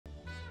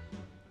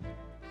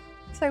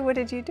So what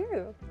did you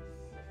do?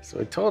 So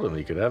I told him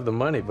he could have the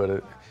money, but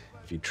if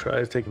he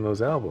tries taking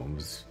those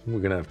albums, we're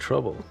gonna have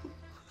trouble.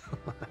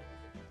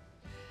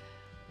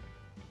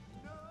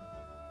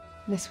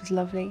 This was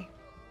lovely.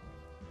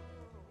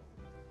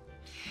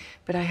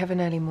 But I have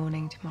an early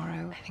morning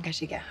tomorrow. I think I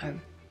should get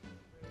home.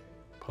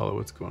 Paula,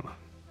 what's going on?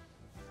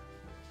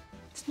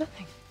 It's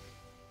nothing.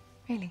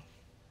 Really.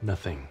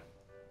 Nothing.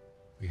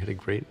 We had a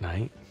great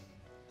night.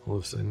 All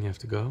of a sudden you have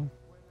to go?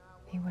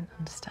 You wouldn't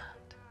understand.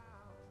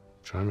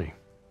 Try me.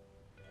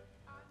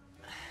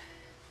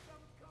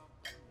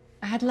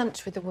 I had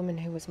lunch with the woman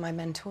who was my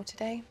mentor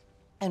today,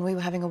 and we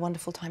were having a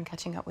wonderful time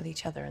catching up with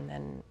each other, and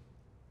then,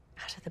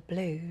 out of the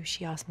blue,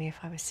 she asked me if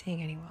I was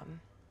seeing anyone.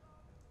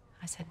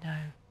 I said no.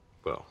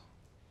 Well,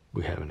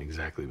 we haven't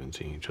exactly been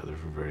seeing each other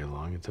for very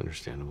long. It's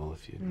understandable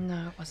if you...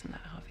 No, it wasn't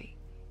that, Harvey.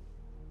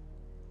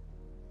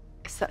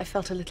 It's that I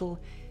felt a little...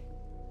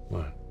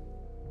 What?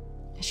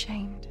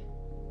 Ashamed.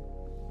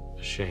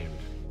 Ashamed?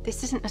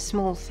 This isn't a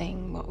small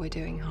thing, what we're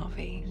doing,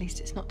 Harvey. At least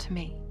it's not to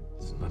me.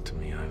 It's not to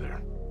me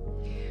either.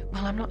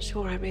 Well, I'm not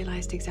sure I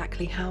realized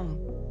exactly how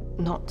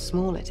not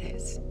small it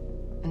is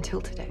until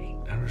today.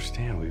 I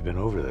understand. We've been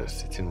over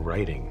this. It's in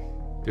writing.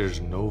 There's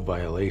no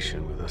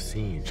violation with us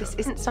seeing each other. This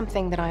isn't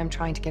something that I am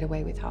trying to get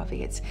away with,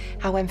 Harvey. It's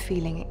how I'm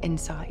feeling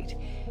inside.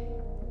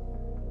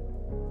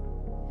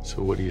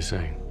 So what are you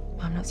saying?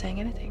 I'm not saying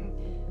anything.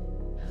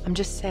 I'm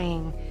just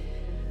saying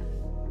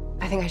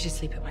I think I should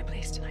sleep at my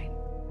place tonight.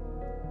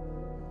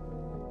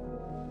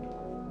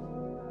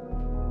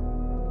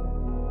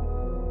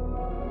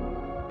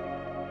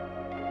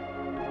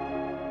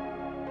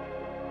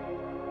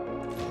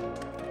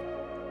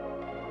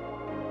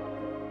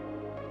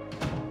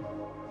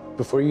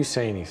 Before you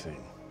say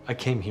anything, I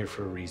came here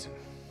for a reason.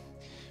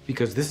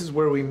 Because this is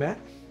where we met,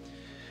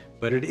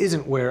 but it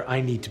isn't where I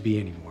need to be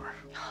anymore.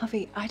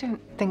 Harvey, I don't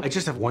think... I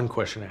just have one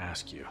question to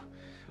ask you.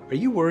 Are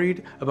you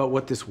worried about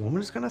what this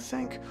woman is gonna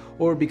think?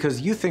 Or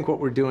because you think what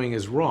we're doing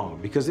is wrong?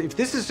 Because if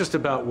this is just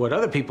about what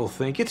other people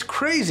think, it's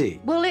crazy.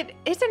 Well, it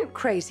isn't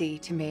crazy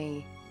to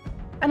me.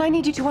 And I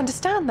need you to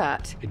understand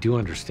that. I do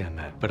understand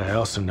that, but I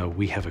also know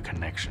we have a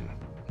connection.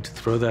 To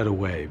throw that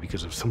away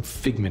because of some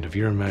figment of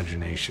your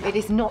imagination. It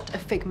is not a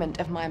figment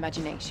of my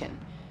imagination.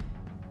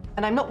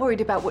 And I'm not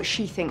worried about what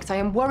she thinks. I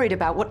am worried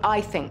about what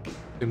I think.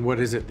 And what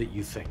is it that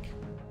you think?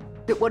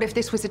 That what if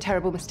this was a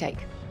terrible mistake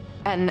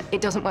and it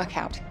doesn't work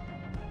out?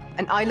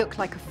 And I look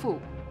like a fool.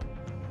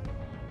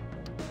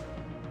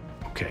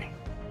 Okay.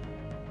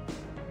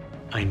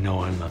 I know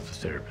I'm not the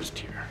therapist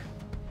here.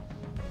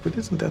 But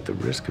isn't that the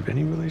risk of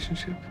any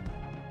relationship?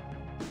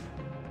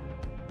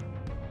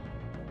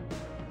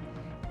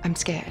 I'm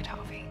scared,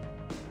 Harvey.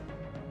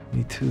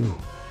 Me too.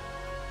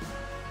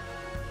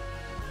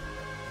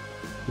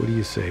 What do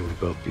you say we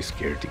both be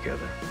scared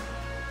together?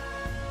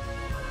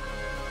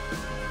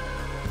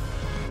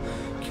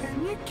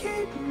 Can you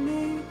keep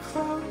me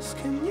close?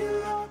 Can you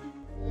lock